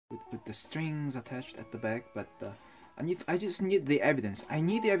with the strings attached at the back, but I just need the evidence. I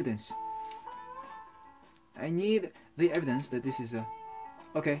need the evidence. I need the evidence that this is a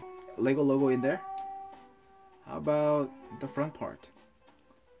okay. Lego logo in there. How about the front part?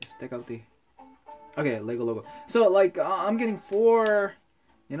 Let's take out the okay, Lego logo. So like I'm getting 4,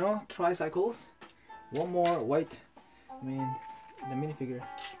 you know, tricycles. One more white. I mean, the minifigure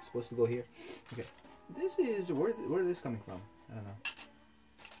is supposed to go here. Okay, this is where is this coming from? I don't know.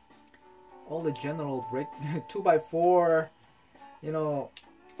 All the general break 2x4, you know,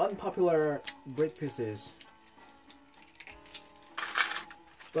 unpopular break pieces.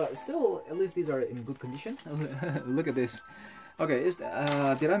 But still, at least these are in good condition. Look at this. Okay,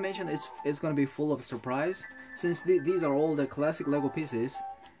 did I mention it's gonna be full of surprise? Since these are all the classic Lego pieces,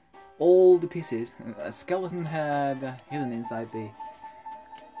 old pieces, a skeleton head hidden inside the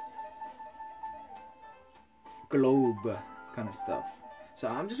globe kind of stuff. So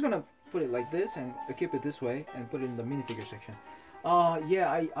I'm just gonna put it like this and keep it this way and put it in the minifigure section.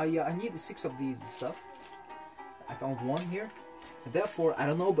 Yeah, I need 6 of these stuff. I found 1 here. Therefore, I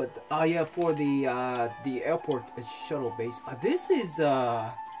don't know, but yeah, for the airport shuttle base. This is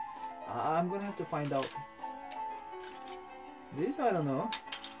I'm gonna have to find out. This I don't know.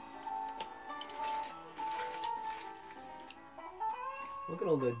 Look at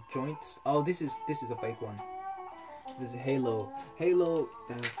all the joints. Oh, this is a fake one. This is Halo. Halo,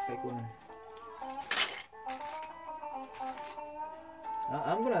 the fake one.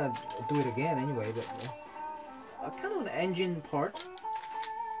 I'm gonna do it again anyway, but. Kind of an engine part.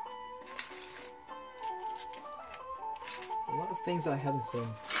 A lot of things I haven't seen.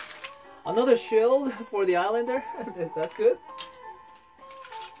 Another shield for the Islander. That's good.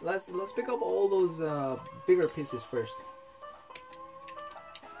 Let's pick up all those bigger pieces first.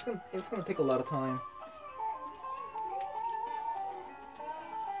 It's gonna take a lot of time.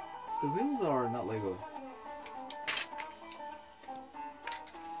 The wheels are not Lego.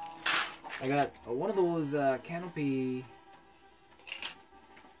 I got one of those canopy.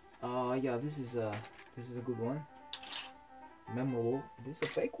 Yeah, this is a good one. Memorable. This is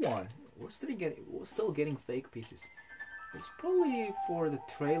a fake one. We're still getting fake pieces. It's probably for the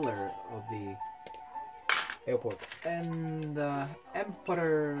trailer of the airport. And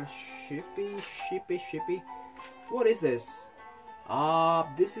Emperor Shippy. What is this?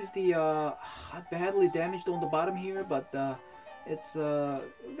 This is the badly damaged on the bottom here, but it's a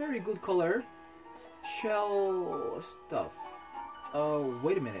very good color. Shell stuff. Oh,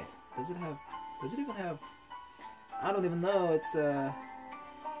 wait a minute. Does it even have? I don't even know. It's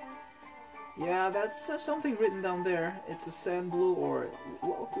yeah, that's something written down there. It's a sand blue or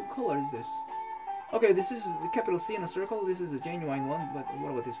what color is this? Okay, this is the capital C in a circle. This is a genuine one, but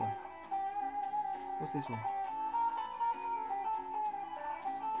what about this one? What's this one?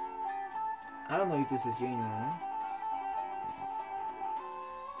 I don't know if this is genuine.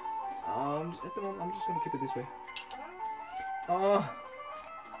 At the moment, I'm just gonna keep it this way.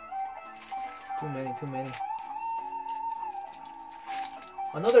 Too many.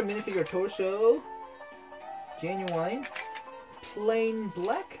 Another minifigure torso. Genuine. Plain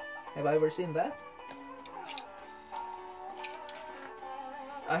black. Have I ever seen that?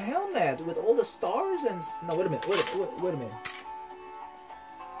 A helmet with all the stars and... No, wait a minute. Wait a minute.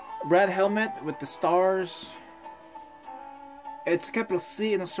 Red helmet with the stars. It's capital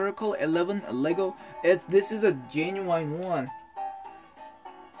C in a circle. 11 a Lego. This is a genuine one.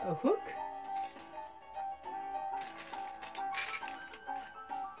 A hook.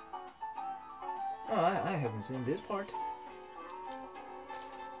 Oh, I haven't seen this part.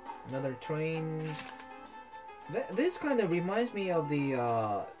 Another train. This kind of reminds me of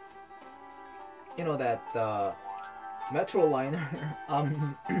the you know, that metro liner.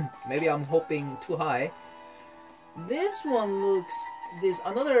 Maybe I'm hoping too high. This one looks, this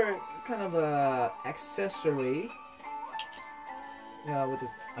another kind of accessory, yeah, with this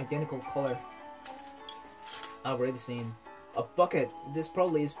identical color. I've already seen a bucket. This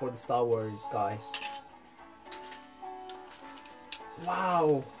probably is for the Star Wars guys.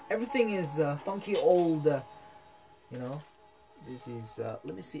 Wow, everything is funky old. You know, this is.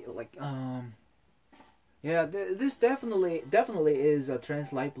 Let me see. Like yeah, this definitely is a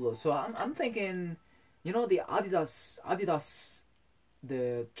trans light blue. So I'm thinking. You know, the Adidas,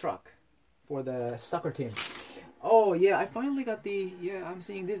 the truck for the soccer team. Oh yeah, I finally got the, yeah, I'm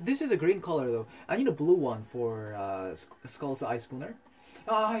seeing this. This is a green color though. I need a blue one for Skull's Eye Schooner.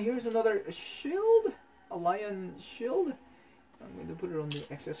 Here's another shield, a lion shield. I'm going to put it on the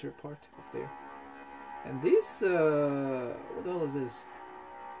accessory part up there. And this, what the hell is this?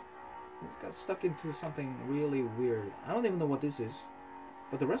 It's got stuck into something really weird. I don't even know what this is.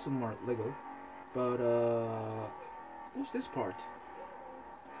 but the rest of them are Lego. But what's this part?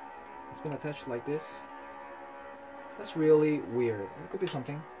 It's been attached like this. That's really weird. It could be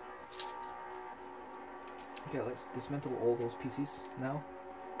something. Okay, let's dismantle all those pieces now.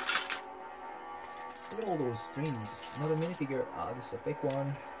 Look at all those strings. Another minifigure. Ah, this is a fake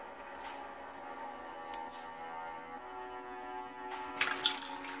one.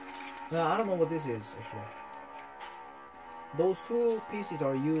 No, I don't know what this is actually. Those two pieces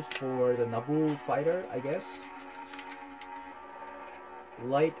are used for the Naboo fighter, I guess.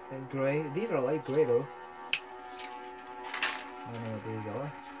 Light and gray. These are light gray though. I don't know what these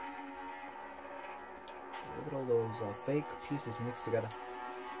are. Look at all those fake pieces mixed together.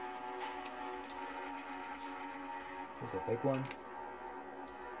 This is a fake one.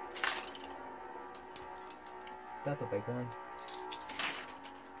 That's a fake one.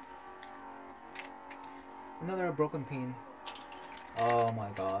 Another broken pin. Oh my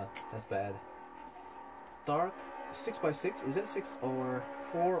god, that's bad. Dark 6x6. Is that 6 or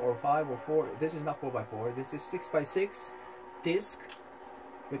 4 or 5 or 4? This is not 4x4. This is 6x6 disc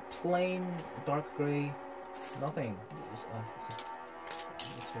with plain dark gray. Nothing.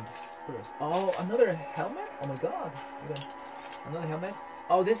 Oh, another helmet? Oh my god. Okay. Another helmet?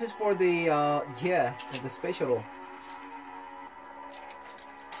 Oh, this is for the yeah, the space shuttle.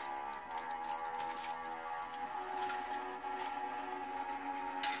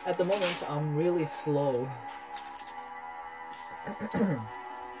 At the moment, I'm really slow.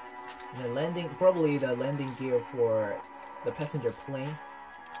 The landing, probably the landing gear for the passenger plane.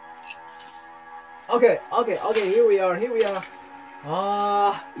 Okay, here we are.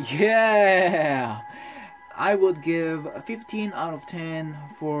 Yeah! I would give 15 out of 10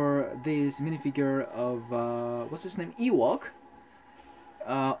 for this minifigure of, what's his name? Ewok.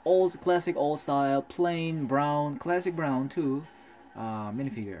 Old, classic, old style, plain brown, classic brown too.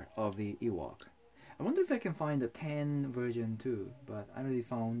 Minifigure of the Ewok. I wonder if I can find the 10 version too, but I already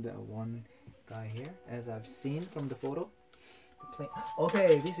found one guy here, as I've seen from the photo.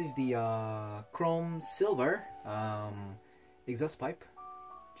 Okay, this is the chrome silver exhaust pipe,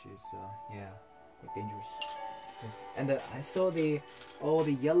 which is yeah, quite dangerous. And I saw the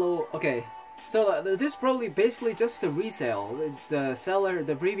yellow. Okay, so this is probably basically just a resale. It's the seller,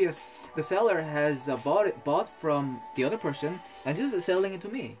 the seller has bought from the other person and just selling it to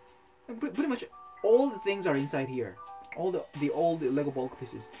me. And pretty much all the things are inside here. All the old Lego bulk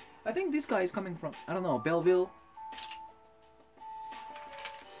pieces. I think this guy is coming from, I don't know, Belleville.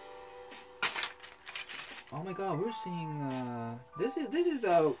 Oh my god, we're seeing this is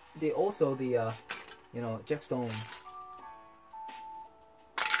also the you know, Jack Stone.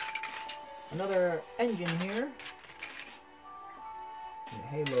 Another engine here. The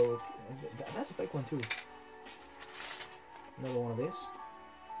Halo. That's a fake one too. Another one of this.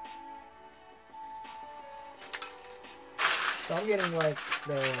 So I'm getting like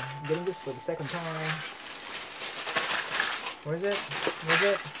getting this for the second time. Where is it? Where is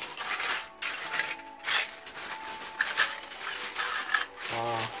it?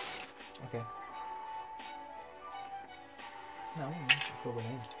 Okay. No, it's over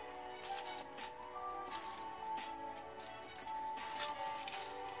there.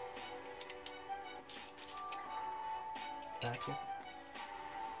 That's it.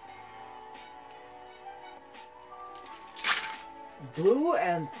 Blue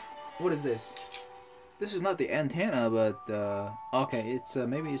and what is this? This is not the antenna, but okay, it's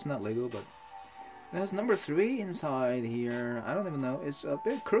maybe it's not Lego, but it has number 3 inside here. I don't even know. It's a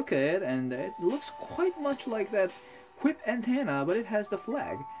bit crooked and it looks quite much like that whip antenna, but it has the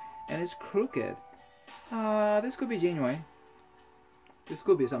flag and it's crooked. This could be genuine. This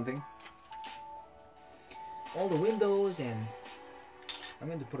could be something. All the windows, and I'm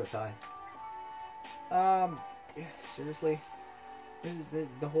going to put aside. Yeah, seriously, this is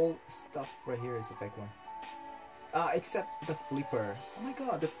the whole stuff right here is a fake one. Except the flipper. Oh my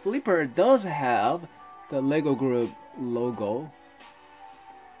god, the flipper does have the Lego Group logo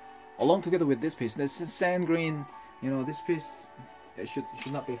along together with this piece. This is sand green. You know, this piece should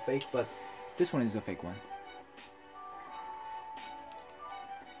not be fake, but this one is a fake one.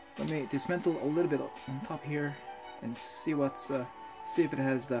 Let me dismantle a little bit on top here and see what's see if it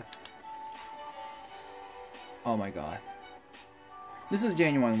has the. Oh my god, this is a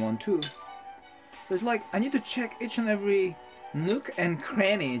genuine one too. So it's like I need to check each and every nook and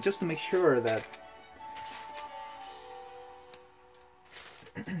cranny just to make sure that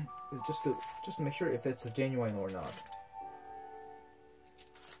just to make sure if it's a genuine or not.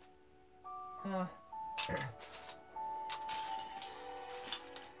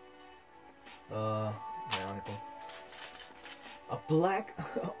 Mechanical. A black.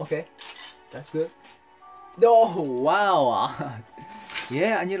 Okay, that's good. Oh wow.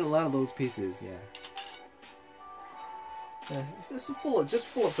 Yeah, I need a lot of those pieces. Yeah. Yeah, it's full of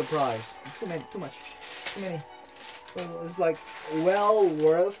surprise. Too much, too many. So it's like well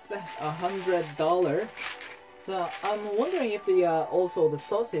worth $100. So I'm wondering if the also the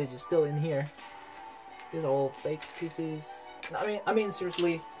sausage is still in here. These are all fake pieces. I mean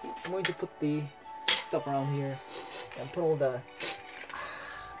seriously, I'm going to put the stuff around here and put all the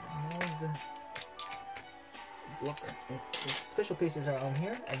look, special pieces around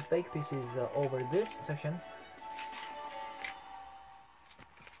here and fake pieces over this section.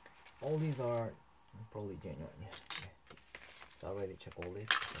 All these are probably genuine. Yeah. So I already checked all this.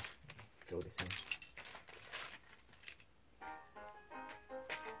 Okay. Throw this in.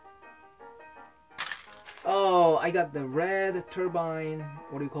 Oh, I got the red turbine.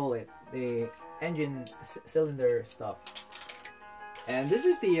 What do you call it? The engine cylinder stuff. And this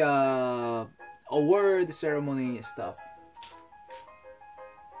is the award ceremony stuff.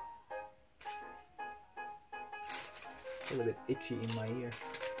 A little bit itchy in my ear.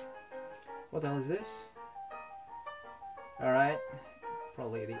 What the hell is this? Alright.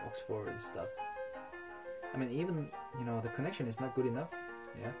 Probably the Oxford stuff. I mean, even, you know, the connection is not good enough.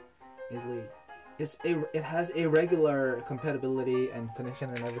 Yeah. Easily. It has irregular compatibility and connection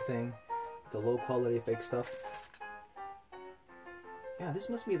and everything. The low quality fake stuff. Yeah, this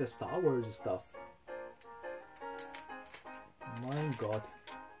must be the Star Wars stuff. My god.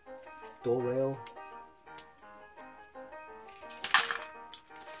 Door rail.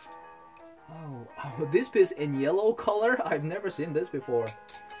 Oh, this piece in yellow color? I've never seen this before.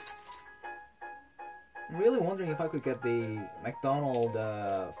 I'm really wondering if I could get the McDonald's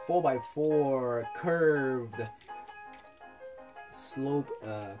 4x4 curved slope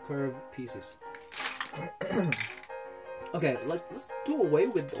curved pieces. Okay, let's do away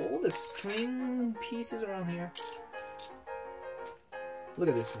with all the string pieces around here. Look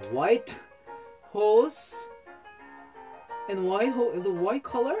at this white hose and the white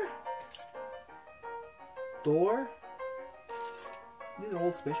color door. These are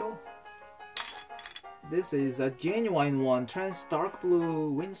all special. This is a genuine one, trans dark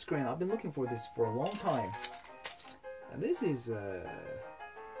blue windscreen. I've been looking for this for a long time. And this is a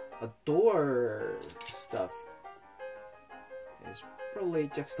door stuff. It's probably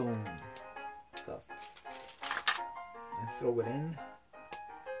jackstone stuff. And throw it in.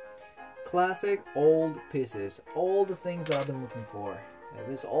 Classic old pieces. All the things that I've been looking for. Yeah,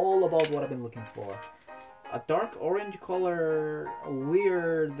 this is all about what I've been looking for. A dark orange color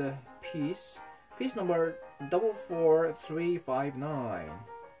weird piece. Piece number 44359.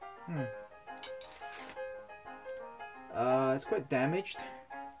 It's quite damaged,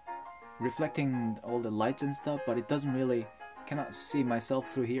 reflecting all the lights and stuff, but it doesn't really, cannot see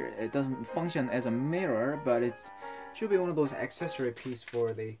myself through here. It doesn't function as a mirror, but it should be one of those accessory pieces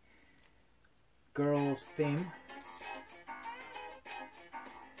for the girls theme.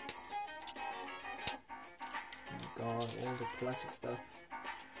 Oh my god, all the classic stuff.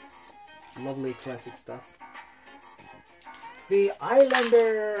 Lovely classic stuff. The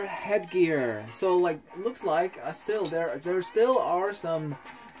Islander headgear. So like, looks like still there still are some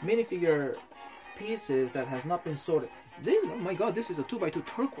minifigure pieces that has not been sorted. This, oh my god, this is a 2x2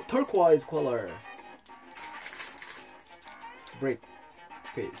 turquoise color. Brick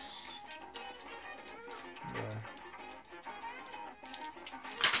piece. Yeah.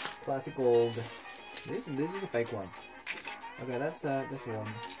 Classic gold. This is a fake one. Okay, that's this one.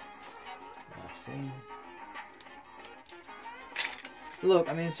 I've seen. Look,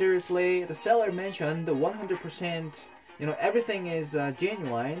 I mean seriously, the seller mentioned the 100%, you know, everything is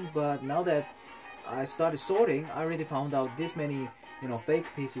genuine, but now that I started sorting, I already found out this many, you know, fake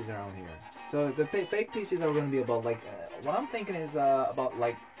pieces around here. So the fake pieces are going to be about like, what I'm thinking is about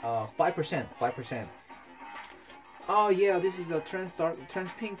like 5%. Oh yeah, this is a trans dark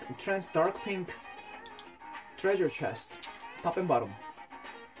pink treasure chest, top and bottom.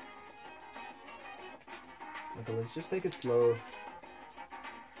 Okay, let's just take it slow.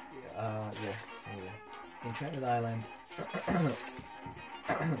 Yeah. Enchanted Island.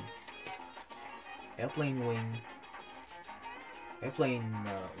 Airplane wing. Airplane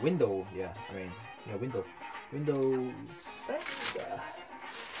window. Yeah, I mean, yeah, window. Window set.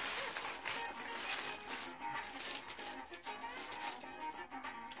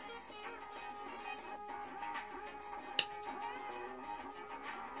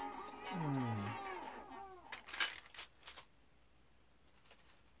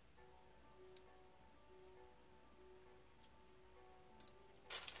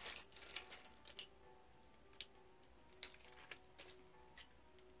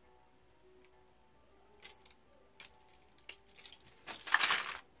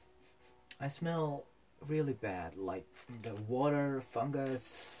 I smell really bad, like the water,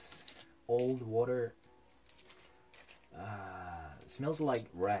 fungus, old water. Smells like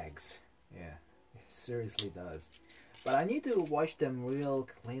rags. Yeah, it seriously does. But I need to wash them real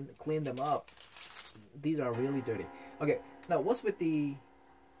clean them up. These are really dirty. Okay, now what's with the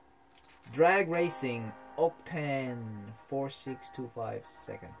drag racing octane 4625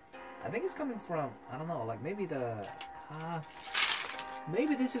 second? I think it's coming from, I don't know, like maybe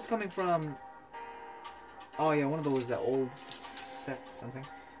maybe this is coming from, oh yeah, one of those old set something.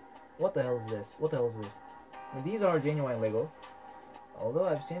 What the hell is this? What the hell is this? These are genuine Lego. Although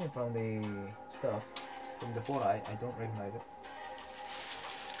I've seen it from the stuff from before, I don't recognize it.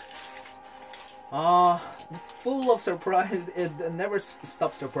 Full of surprise. It never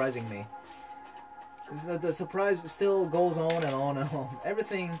stops surprising me. The surprise still goes on and on and on.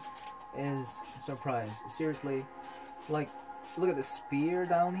 Everything is a surprise. Seriously, like, look at the spear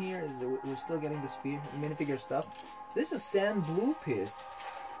down here. We're still getting the spear minifigure stuff. This is sand blue piece,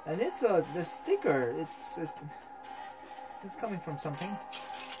 and it's the sticker. It's coming from something.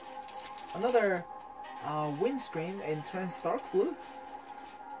 Another windscreen in trans dark blue.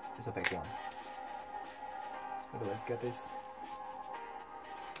 It's a fake one. Okay, let's get this.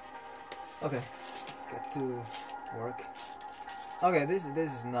 Okay, let's get to work. Okay, this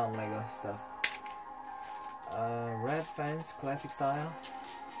is non Lego stuff. Red fence, classic style.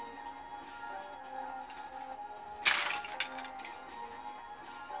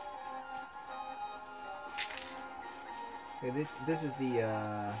 Okay, this is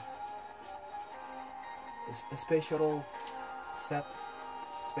the space shuttle set,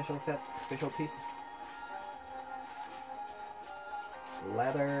 special piece.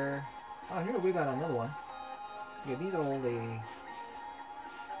 Leather. Oh, here we got another one. Yeah, these are all the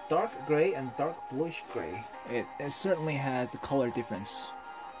dark gray and dark bluish gray. It certainly has the color difference.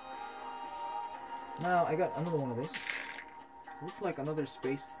 Now I got another one of these. Looks like another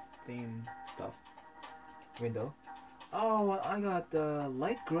space theme stuff. Window. Oh, I got the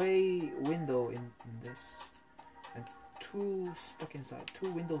light gray window in this, and two stuck inside. Two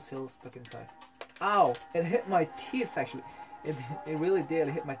window sills stuck inside. Ow! It hit my teeth actually. It really did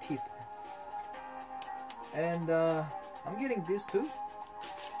hit my teeth. And I'm getting this too.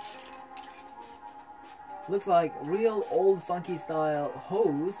 Looks like real old funky style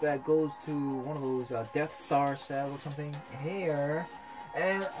hose that goes to one of those Death Star set or something here.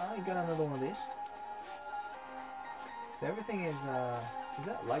 And I got another one of these. So everything is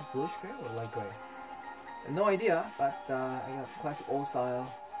that light bluish gray or light gray? No idea, but I got classic old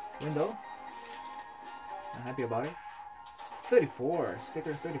style window. I'm happy about it. It's 34,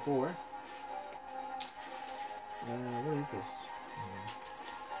 sticker 34. What is this?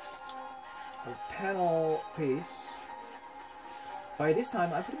 A panel piece. By this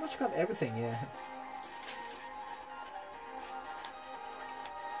time, I pretty much got everything, yeah.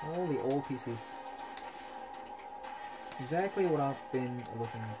 All the old pieces. Exactly what I've been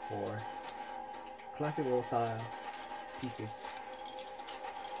looking for. Classic old style pieces.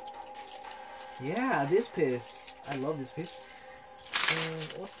 Yeah, this piece. I love this piece.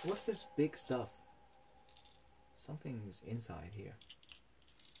 And what's this big stuff? Something's inside here.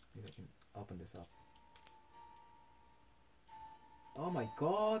 Maybe I can open this up. Oh my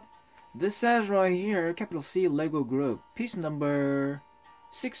god. This says right here, capital C Lego Group. Piece number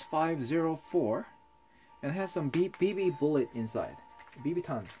 6504. And it has some BB bullet inside. BB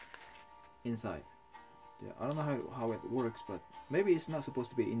ton inside. Yeah, I don't know how it works, but maybe it's not supposed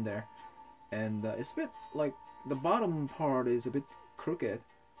to be in there. And it's a bit like the bottom part is a bit crooked.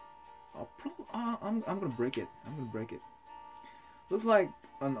 I'm gonna break it. I'm gonna break it. Looks like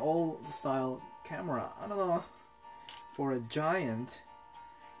an old style camera. I don't know. For a giant.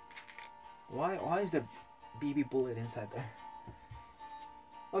 Why is there BB bullet inside there?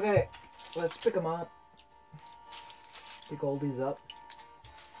 Okay, let's pick them up. Pick all these up.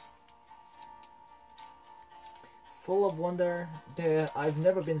 Full of wonder. I've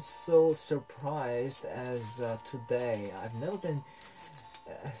never been so surprised as today. I've never been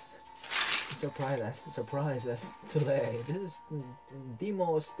surprised as today. This is the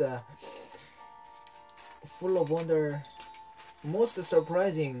most full of wonder, most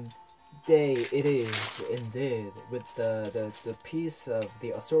surprising day it is indeed, with the piece of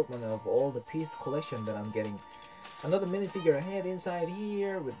the assortment of all the piece collection that I'm getting. Another minifigure head inside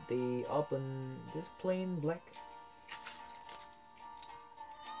here with the open, this plain black.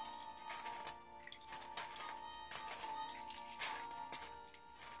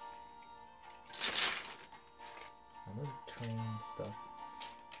 Another train stuff.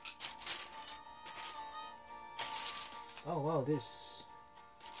 Oh wow, this.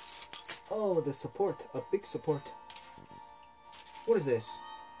 Oh, the support, a big support. What is this?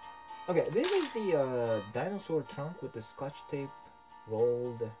 Okay, this is the dinosaur trunk with the scotch tape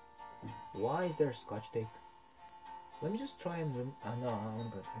rolled. Why is there scotch tape? Let me just try and no, I'm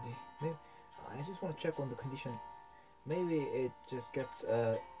good. Maybe, I just want to check on the condition. Maybe it just gets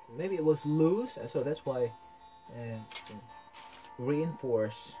maybe it was loose, so that's why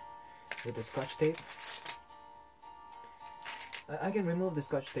reinforce with the scotch tape. I can remove the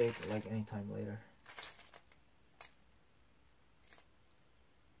scotch tape like anytime later.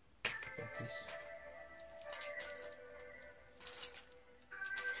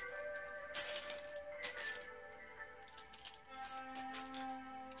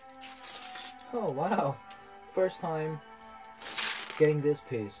 Oh wow, first time getting this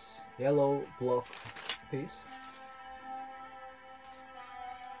piece, yellow block piece.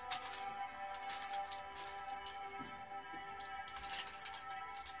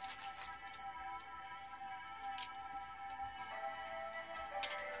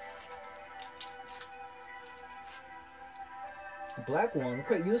 Black one,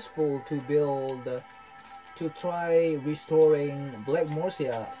 quite useful to build, to try restoring Black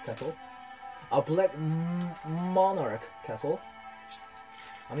Morsia castle. A Black Monarch castle.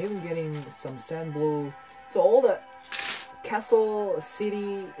 I'm even getting some sand blue. So all the castle,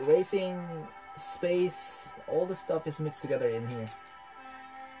 city, racing, space, all the stuff is mixed together in here.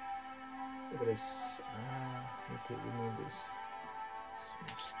 Look at this. Need to remove this.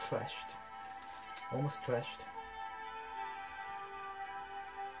 It's trashed. Almost trashed.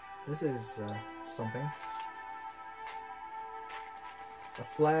 This is something. A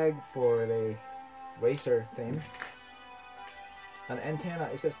flag for the racer theme. An antenna.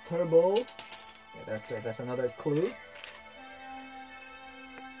 It says turbo. Yeah, that's another clue.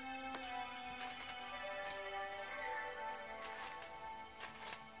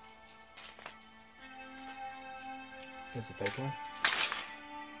 Here's a fake one.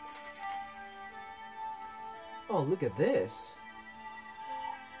 Oh, look at this.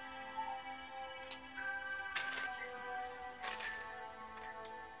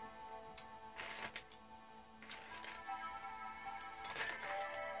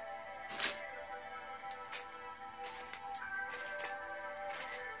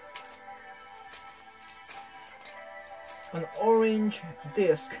 An orange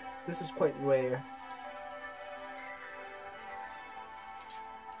disc. This is quite rare.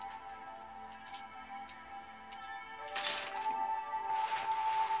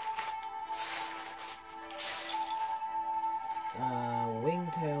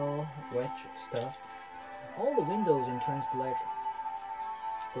 Wingtail wedge stuff. All the windows in trans black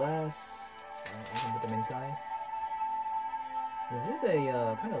glass. I can put them inside. This is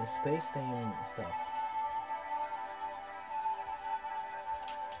a kind of a space theme stuff.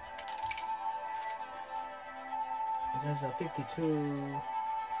 There's a 52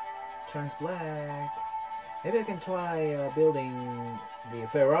 trans black. Maybe I can try building the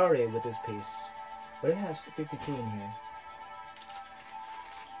Ferrari with this piece, but it has 52 in here.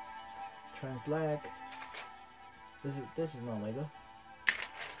 Trans black. This is not Lego.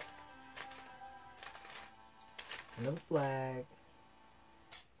 Another flag.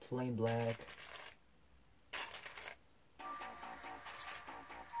 Plain black.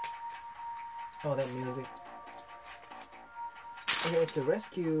 Oh, that music. Okay, it's a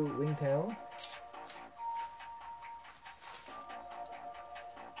rescue wingtail.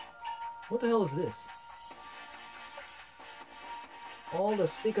 What the hell is this? All the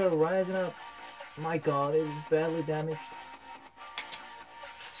sticker rising up. My god, it is badly damaged.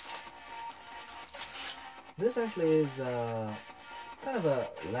 This actually is kind of a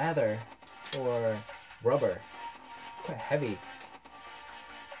leather or rubber. Quite heavy.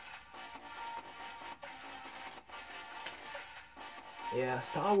 Yeah,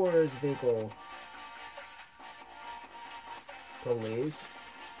 Star Wars vehicle. Probably is.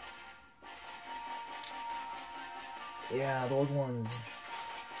 Yeah, those ones.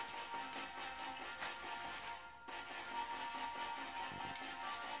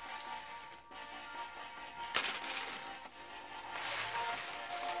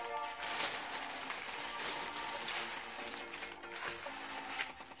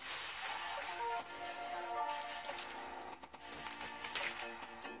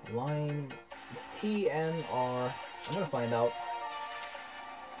 Line TNR. I'm gonna find out.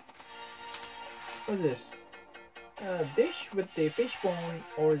 What is this? Dish with the fish bone,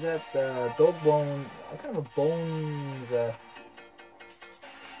 or is that the dog bone? What kind of a bones?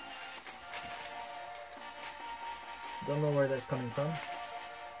 Don't know where that's coming from.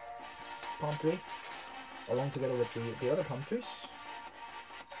 Palm tree, along together with the other palm trees.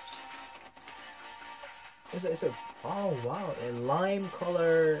 It's a oh wow, a lime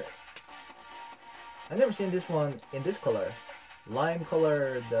color. I've never seen this one in this color. Lime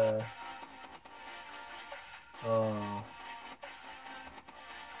colored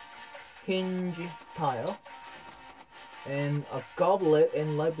hinge tile. And a goblet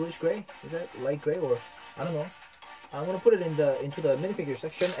in light bluish gray. Is that light gray or I don't know. I'm gonna put it in the into the minifigure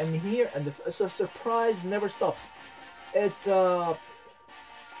section, and here and the surprise never stops. It's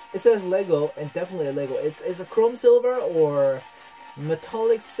it says Lego, and definitely a Lego. It's a chrome silver or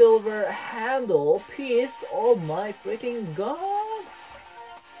metallic silver handle piece. Oh my freaking god!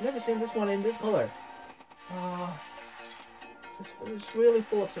 Never seen this one in this color. It's really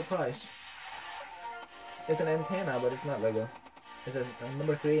full of surprise. It's an antenna, but it's not Lego. It says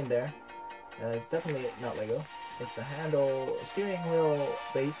number 3 in there. It's definitely not Lego. It's a handle, steering wheel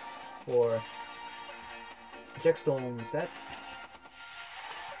base for Jackstone set.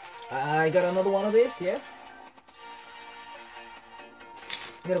 I got another one of these, yeah.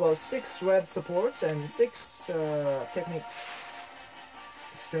 I got about 6 red supports and 6 Technic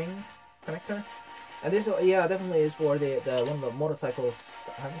string connector. And this, yeah, definitely is for the one of the motorcycles.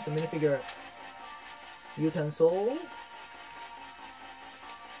 It's a minifigure utensil.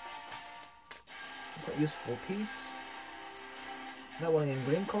 Quite useful piece. That one in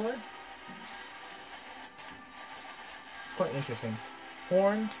green color. Quite interesting.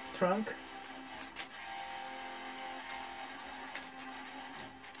 Horn, trunk.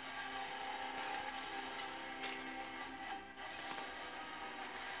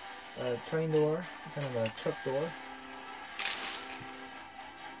 Train door, kind of a truck door.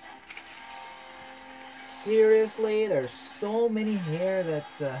 Seriously, there's so many here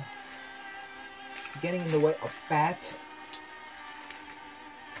that's getting in the way of bat.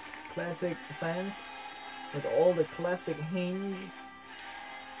 Classic fence with all the classic hinge.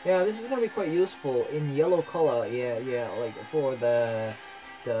 Yeah, this is gonna be quite useful in yellow color. Yeah, like for the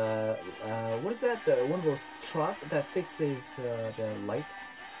what is that? The one of those truck that fixes the light.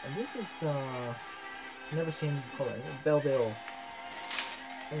 And this is never seen color. Belleville.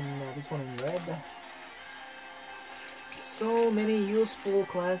 And this one in red. So many useful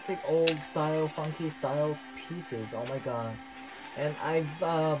classic old style, funky style pieces. Oh my god! And I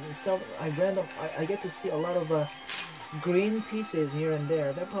get to see a lot of green pieces here and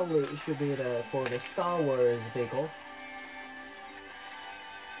there. That probably should be for the Star Wars vehicle.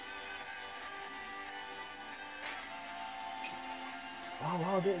 Oh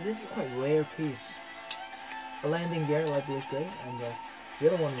wow, this is quite rare piece. A landing gear, light bluish gray, and the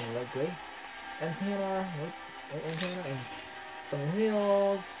other one in light gray. Antenna, white antenna, and some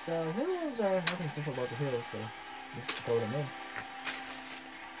wheels. Wheels are nothing special about the wheels, so just throw them in.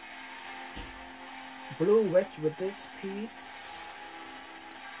 Blue wedge with this piece.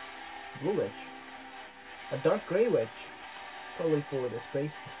 Blue wedge. A dark gray wedge, probably for the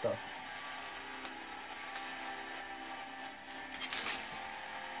space stuff.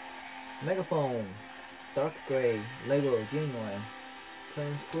 Megaphone, dark gray, Lego, genuine.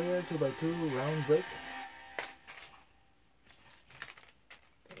 Plain square, 2x2, round brick.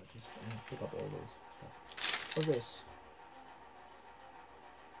 Just pick up all this stuff. What's this?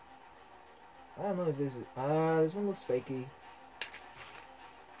 I don't know if this is. This one looks fakey.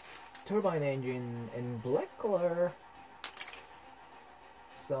 Turbine engine in black color.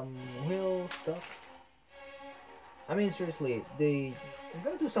 Some wheel stuff. I mean, seriously, I'm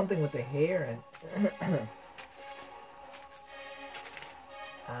gonna do something with the hair and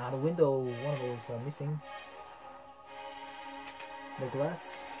the window, one of those missing. The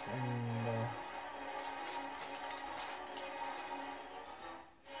glass and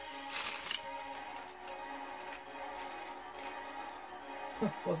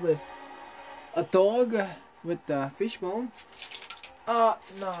what's this? A dog with the fishbone? No,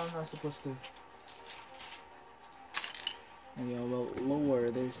 I'm not supposed to. Maybe I will lower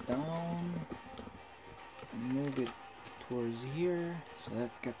this down and move it towards here so that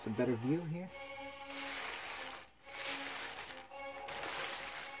gets a better view here.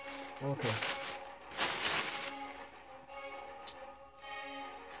 Okay.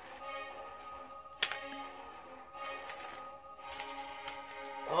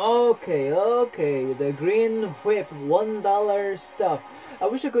 Okay, the green whip $1 stuff. I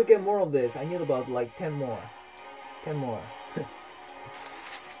wish I could get more of this. I need about like 10 more. 10 more.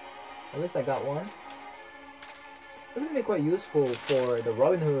 At least I got one. This is gonna be quite useful for the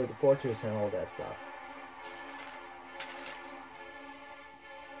Robin Hood Fortress and all that stuff.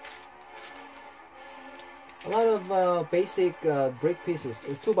 A lot of basic brick pieces,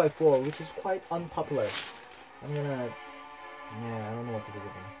 2x4, which is quite unpopular. I'm gonna, yeah, I don't know what to do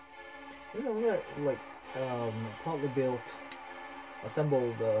with them. There's another like probably built,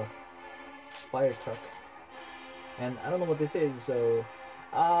 assembled fire truck, and I don't know what this is. So,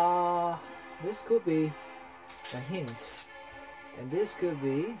 this could be a hint, and this could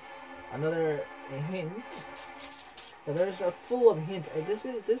be another hint. And there's a full of hint. This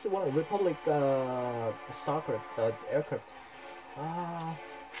is one of the Republic Starcraft aircraft.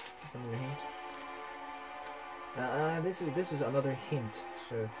 That's another hint. This is another hint.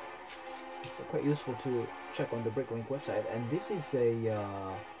 So it's quite useful to check on the Bricklink website. And this is a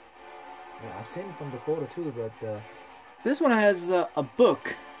yeah, I've seen it from the photo too, but this one has a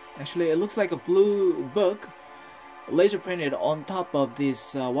book. Actually, it looks like a blue book, laser printed on top of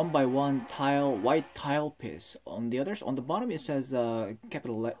this 1x1 tile, white tile piece. On the others, on the bottom it says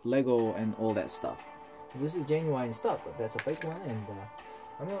capital Lego and all that stuff. This is genuine stuff, but that's a fake one, and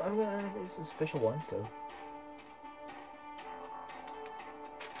I'm gonna it's a special one, so.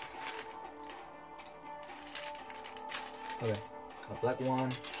 Okay, a black one,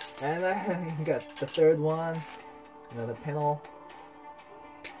 and I got the third one, another panel.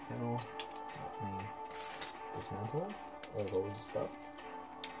 Let me dismantle all those stuff.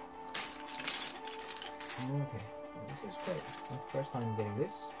 Okay, this is great. My first time getting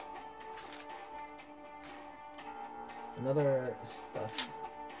this. Another stuff.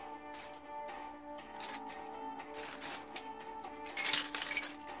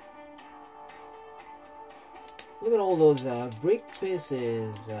 Look at all those brick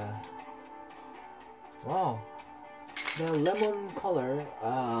pieces. Wow. The lemon color,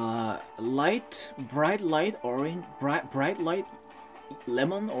 bright light orange, bright light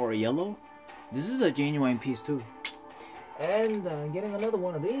lemon or yellow. This is a genuine piece too. And getting another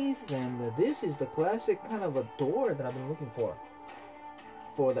one of these, and this is the classic kind of a door that I've been looking for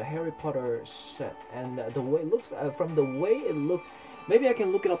the Harry Potter set. And the way it looks, from the way it looks, maybe I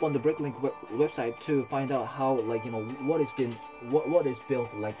can look it up on the Bricklink website to find out how, like, you know, what is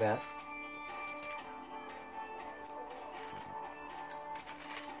built like that.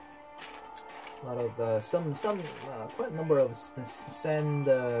 A lot of quite a number of sand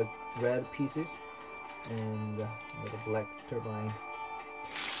red pieces, and with a black turbine.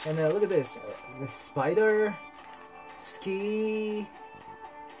 And look at this, the spider ski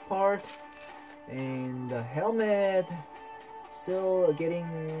part, and the helmet. Still getting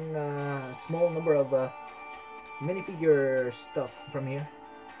a small number of minifigure stuff from here.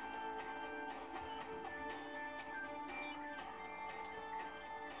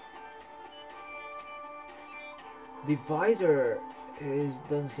 The visor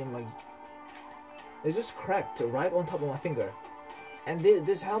doesn't seem like it's just cracked right on top of my finger, and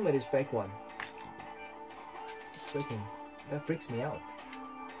this helmet is fake one. That freaks me out.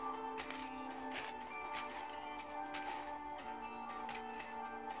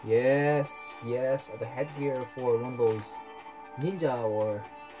 Yes, the headgear for one of those ninja or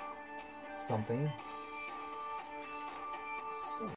something.